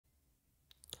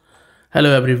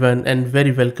Hello everyone and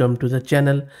very welcome to the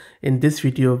channel. In this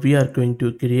video we are going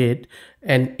to create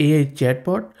an AI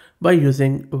chatbot by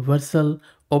using Vercel,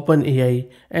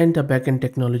 OpenAI, and the backend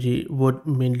technology would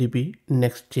mainly be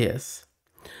Next.js.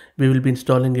 We will be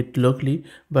installing it locally,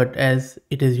 but as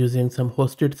it is using some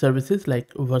hosted services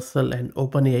like Vercel and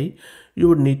OpenAI, you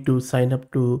would need to sign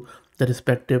up to the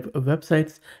respective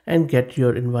websites and get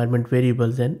your environment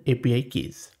variables and API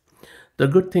keys. The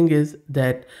good thing is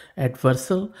that at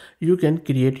Vercel, you can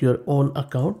create your own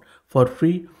account for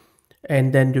free,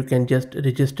 and then you can just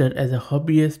register as a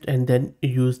hobbyist and then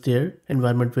use their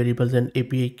environment variables and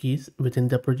API keys within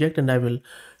the project, and I will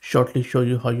shortly show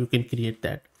you how you can create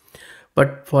that.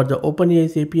 But for the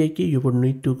OpenAI's API key, you would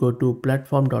need to go to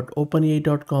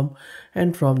platform.openai.com,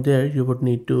 and from there you would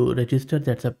need to register.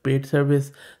 That's a paid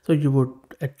service, so you would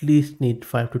at least need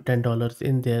 $5 to $10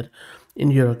 in there in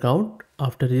your account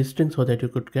after registering so that you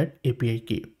could get API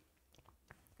key.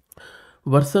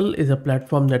 Vercel is a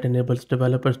platform that enables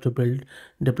developers to build,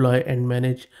 deploy, and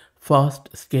manage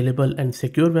fast, scalable, and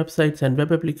secure websites and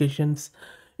web applications.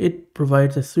 It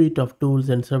provides a suite of tools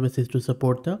and services to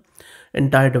support the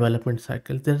entire development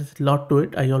cycle. There's a lot to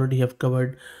it. I already have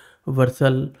covered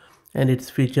Vercel and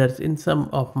its features in some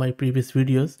of my previous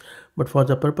videos, but for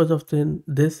the purpose of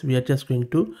this, we are just going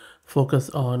to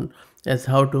focus on as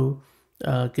how to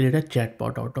create a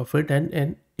chatbot out of it and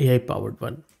an AI powered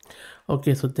one.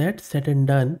 Okay, so that's said and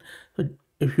done. So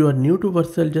if you are new to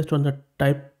Vercel, just on the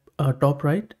top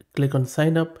right, click on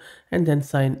sign up and then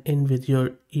sign in with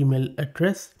your email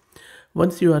address.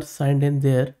 Once you are signed in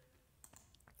there,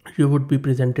 you would be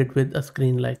presented with a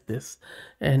screen like this.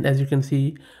 And as you can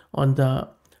see on the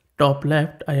top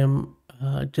left, I am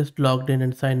just logged in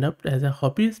and signed up as a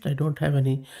hobbyist. I don't have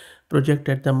any project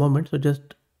at the moment. So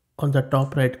just on the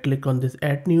top right, click on this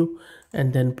add new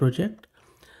and then project.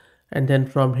 And then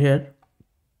from here,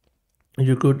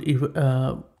 you could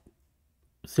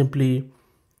simply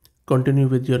continue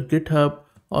with your GitHub,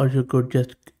 or you could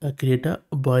just create a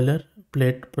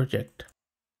boilerplate project.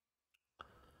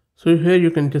 So here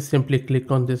you can just simply click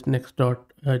on this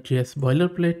Next.js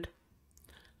boilerplate,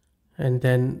 and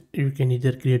then you can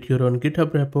either create your own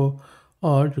GitHub repo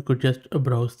or you could just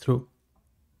browse through.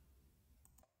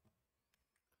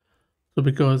 So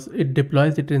because it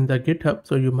deploys it in the GitHub,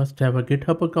 so you must have a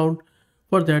GitHub account.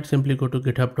 For that, simply go to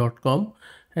github.com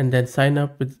and then sign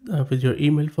up with your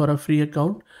email for a free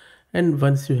account. And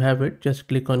once you have it, just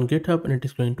click on GitHub and it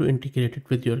is going to integrate it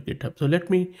with your GitHub. So let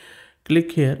me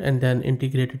click here and then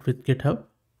integrate it with GitHub.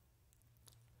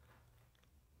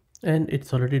 And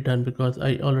it's already done because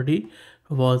I already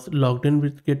was logged in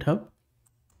with GitHub.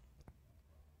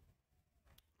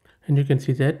 And you can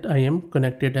see that I am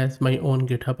connected as my own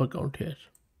GitHub account here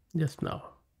just now.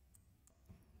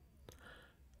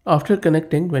 After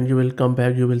connecting, when you will come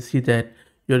back, you will see that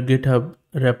your GitHub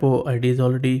repo ID is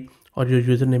already, or your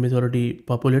username is already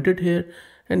populated here.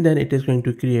 And then it is going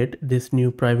to create this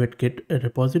new private Git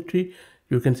repository.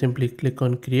 You can simply click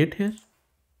on create here.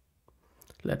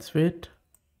 Let's wait.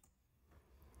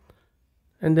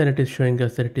 And then it is showing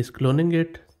us that it is cloning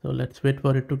it. So let's wait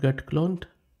for it to get cloned.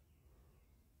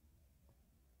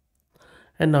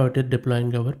 And now it is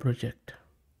deploying our project.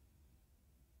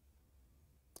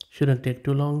 Shouldn't take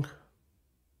too long.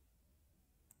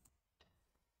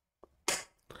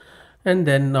 And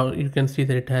then now you can see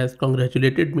that it has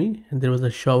congratulated me, and there was a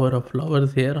shower of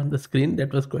flowers here on the screen.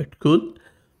 That was quite cool.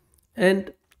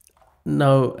 And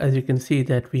now as you can see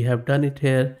that we have done it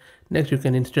here. Next you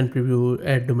can instant preview,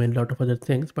 add domain, lot of other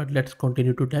things, but let's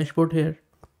continue to dashboard here.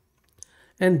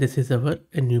 And this is our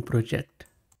new project.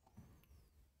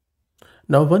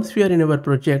 Now once we are in our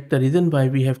project, the reason why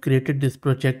we have created this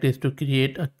project is to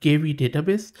create a KV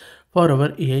database for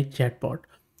our AI chatbot.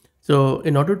 So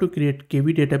in order to create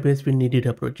KV database, we needed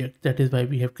a project. That is why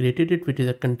we have created it, which is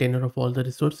a container of all the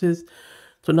resources.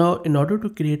 So now in order to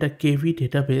create a KV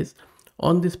database,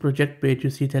 on this project page, you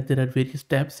see that there are various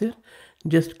tabs here.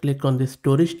 Just click on this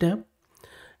storage tab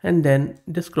and then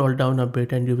just scroll down a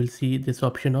bit and you will see this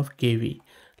option of KV.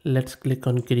 Let's click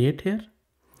on create here.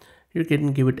 You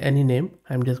can give it any name.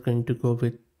 I'm just going to go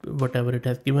with whatever it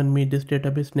has given me, this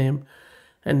database name,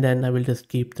 and then I will just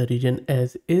keep the region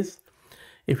as is.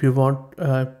 If you want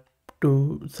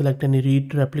to select any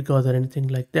read replicas or anything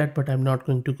like that, but I'm not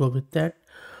going to go with that.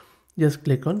 Just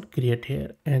click on create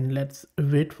here and let's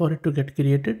wait for it to get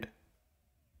created.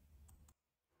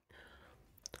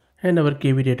 And our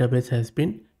KV database has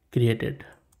been created.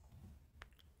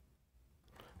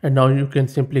 And now you can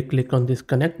simply click on this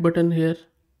connect button here.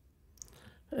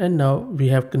 And now we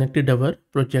have connected our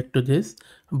project to this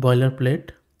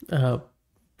boilerplate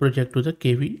project to the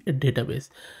KV database.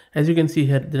 As you can see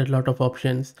here, there are a lot of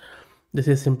options. This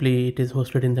is simply, it is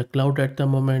hosted in the cloud at the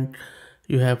moment.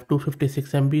 You have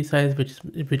 256 MB size,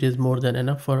 which is more than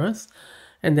enough for us.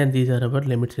 And then these are our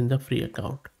limits in the free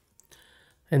account.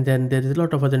 And then there is a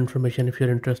lot of other information if you're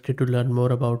interested to learn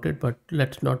more about it, but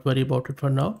let's not worry about it for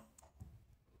now.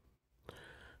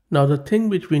 Now the thing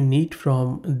which we need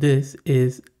from this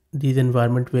is these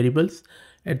environment variables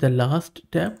at the last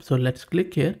tab. So let's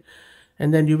click here,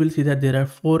 and then you will see that there are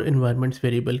 4 environments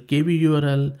variable: KV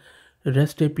URL,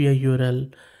 REST API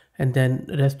URL, and then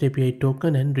REST API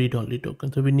token and read-only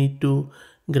token. So we need to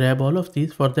grab all of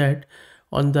these. For that,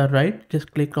 on the right,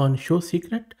 just click on show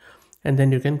secret, and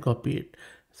then you can copy it.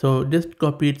 So just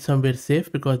copy it somewhere safe,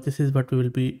 because this is what we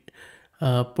will be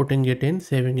putting it in,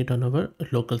 saving it on our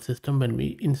local system when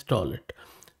we install it.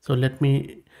 So let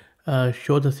me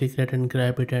show the secret and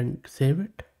grab it and save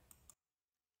it.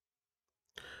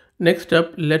 Next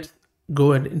up, let's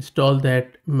go and install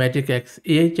that MagicX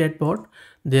AI chatbot.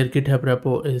 Their GitHub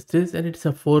repo is this, and it's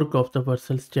a fork of the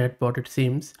Vercel's chatbot, it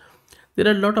seems. There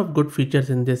are a lot of good features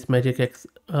in this MagicX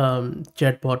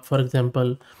chatbot. For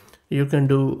example, you can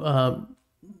do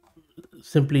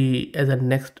simply as a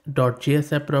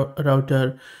Next.js app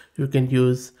router. You can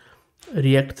use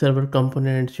React server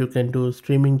components. You can do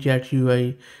streaming chat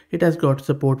UI. It has got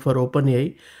support for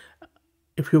OpenAI.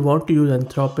 If you want to use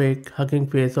Anthropic, Hugging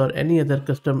Face, or any other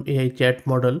custom AI chat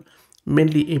model,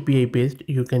 mainly API based,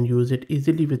 you can use it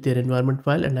easily with their environment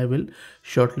file, and I will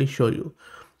shortly show you.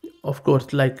 Of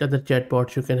course, like other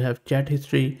chatbots, you can have chat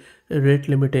history, rate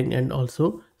limiting, and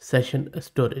also session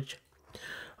storage.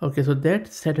 Okay, so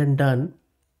that's said and done.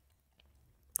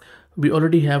 We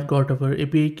already have got our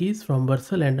API keys from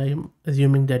Vercel, and I am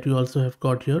assuming that you also have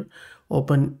got your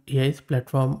OpenAI's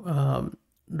platform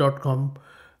 .com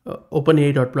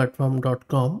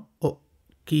openai.platform.com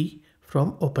key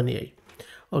from OpenAI.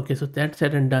 Okay, so that's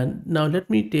said and done. Now let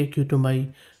me take you to my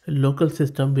local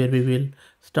system where we will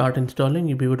start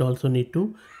installing. We would also need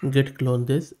to git clone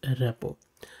this repo.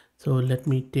 So let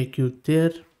me take you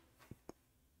there.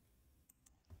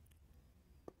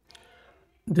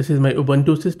 This is my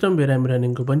Ubuntu system where I'm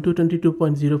running Ubuntu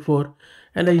 22.04,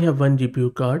 and I have one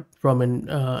GPU card from an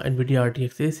NVIDIA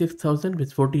RTX A6000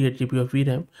 with 48 GB of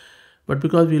VRAM. But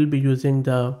because we'll be using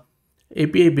the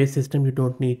API based system, you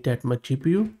don't need that much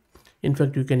GPU. In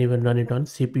fact, you can even run it on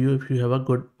CPU if you have a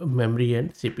good memory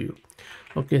and CPU.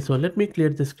 Okay, so let me clear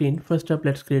the screen. First up,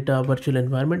 let's create a virtual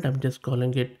environment. I'm just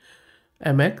calling it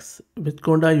MX. With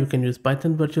Conda, you can use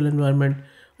Python virtual environment,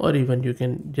 or even you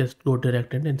can just go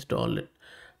direct and install it.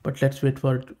 But let's wait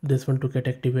for this one to get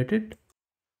activated.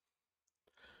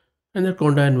 And the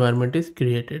Conda environment is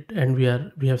created, and we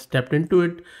have stepped into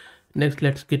it. Next,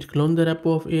 let's git clone the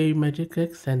repo of AI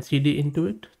MagicX and cd into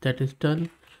it. That is done.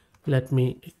 Let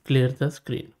me clear the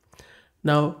screen.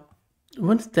 Now,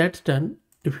 once that's done,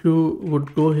 if you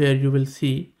would go here, you will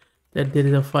see that there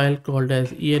is a file called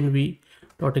as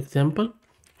env.example.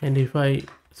 And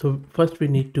so first we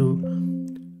need to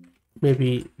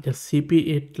maybe just cp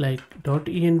it like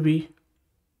 .env,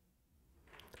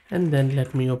 and then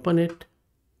let me open it.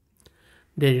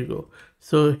 There you go.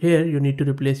 So here you need to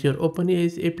replace your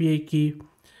OpenAI's API key,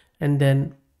 and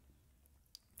then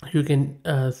you can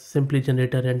simply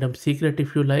generate a random secret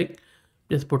if you like.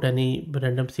 Just put any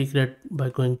random secret by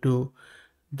going to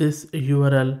this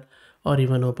URL or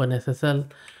even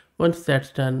OpenSSL. Once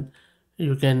that's done,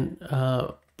 you can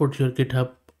put your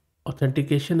GitHub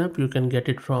authentication up. You can get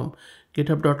it from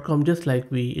github.com, just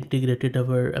like we integrated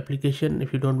our application.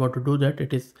 If you don't want to do that,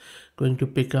 it is going to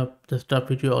pick up the stuff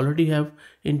which you already have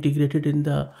integrated in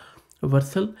the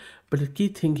Vercel. But the key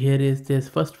thing here is this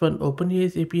first one,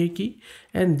 OpenAI's API key,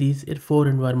 and these 4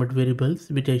 environment variables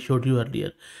which I showed you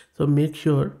earlier. So make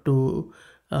sure to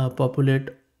populate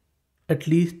at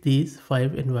least these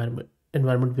 5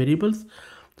 environment variables.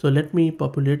 So let me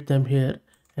populate them here,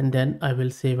 and then I will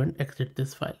save and exit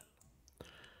this file.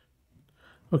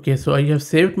 Okay, so I have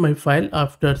saved my file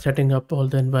after setting up all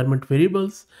the environment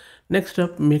variables. Next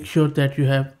up, make sure that you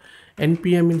have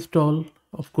npm install.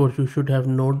 Of course, you should have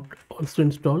node also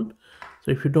installed.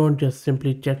 So if you don't, just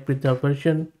simply check with the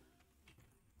version.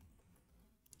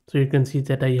 So you can see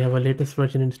that I have a latest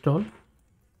version installed.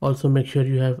 Also make sure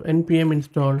you have npm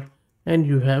installed and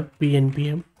you have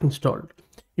pnpm installed.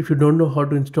 If you don't know how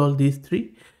to install these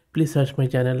 3, please search my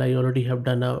channel. I already have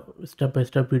done a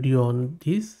step-by-step video on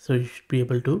these, so you should be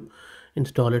able to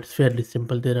install it. It's fairly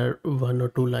simple. There are 1 or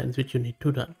 2 lines which you need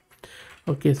to run.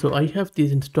 Okay, so I have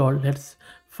these installed. Let's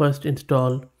first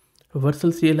install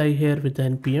Vercel CLI here with the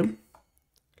npm.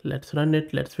 Let's run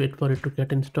it. Let's wait for it to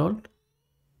get installed.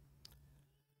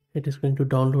 It is going to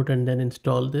download and then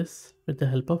install this with the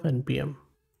help of npm.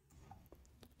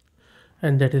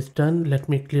 And that is done. Let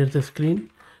me clear the screen.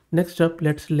 Next up,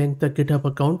 let's link the GitHub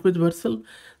account with Vercel.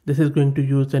 This is going to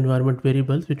use the environment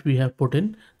variables which we have put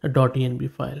in a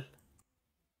 .env file.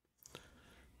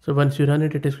 So once you run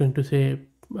it, it is going to say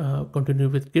continue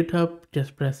with GitHub.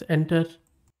 Just press enter.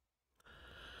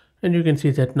 And you can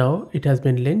see that now it has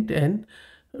been linked and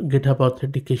GitHub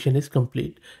authentication is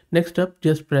complete. Next up,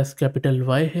 just press capital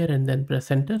Y here and then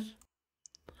press enter.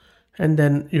 And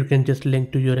then you can just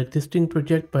link to your existing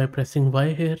project by pressing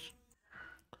Y here.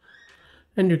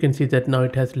 And you can see that now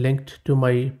it has linked to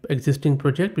my existing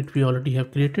project which we already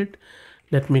have created.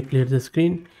 Let me clear the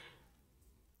screen.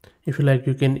 If you like,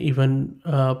 you can even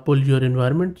pull your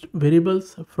environment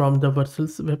variables from the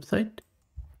Vercel's website.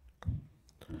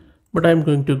 But I'm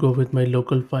going to go with my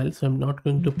local file, so I'm not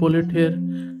going to pull it here.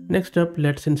 Next up,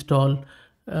 let's install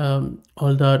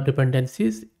all the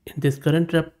dependencies in this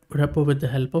current repo with the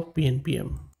help of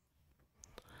pnpm.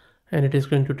 And it is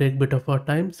going to take a bit of our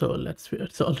time, so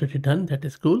it's already done. That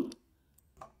is cool.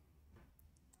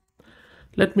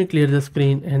 Let me clear the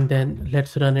screen and then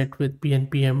let's run it with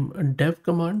pnpm dev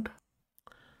command.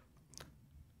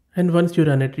 And once you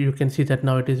run it, you can see that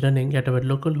now it is running at our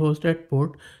local host at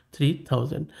port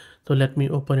 3000. So let me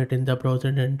open it in the browser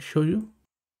and show you.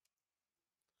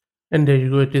 And there you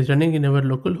go, it is running in our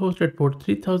local host at port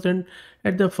 3000.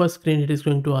 At the first screen, it is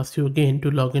going to ask you again to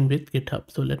log in with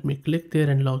GitHub. So let me click there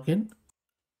and log in.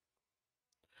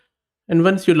 And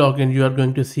once you log in, you are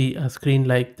going to see a screen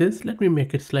like this. Let me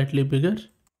make it slightly bigger.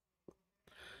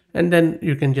 And then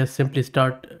you can just simply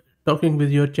start talking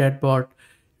with your chatbot.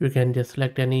 You can just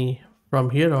select any from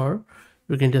here, or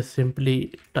you can just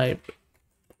simply type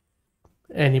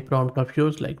any prompt of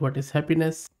yours, like what is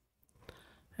happiness,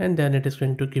 and then it is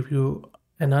going to give you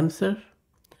an answer.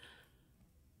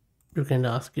 You can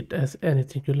ask it as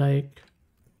anything you like.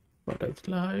 What is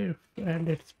life and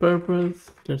its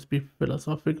purpose? Let's be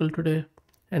philosophical today.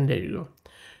 And there you go.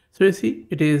 So you see,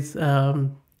 it is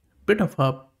bit of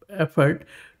a effort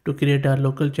to create our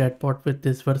local chatbot with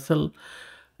this Vercel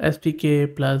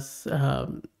SDK plus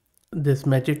this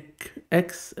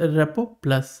MagicX repo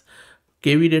plus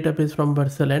KV database from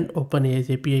Vercel and OpenAI's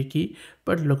API key,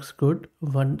 but looks good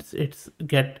once it's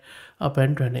get up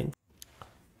and running.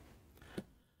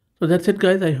 So that's it,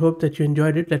 guys. I hope that you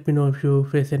enjoyed it. Let me know if you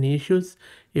face any issues.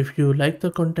 If you like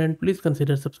the content, please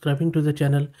consider subscribing to the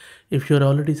channel. If you're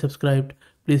already subscribed,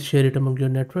 please share it among your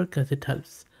network as it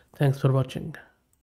helps. Thanks for watching.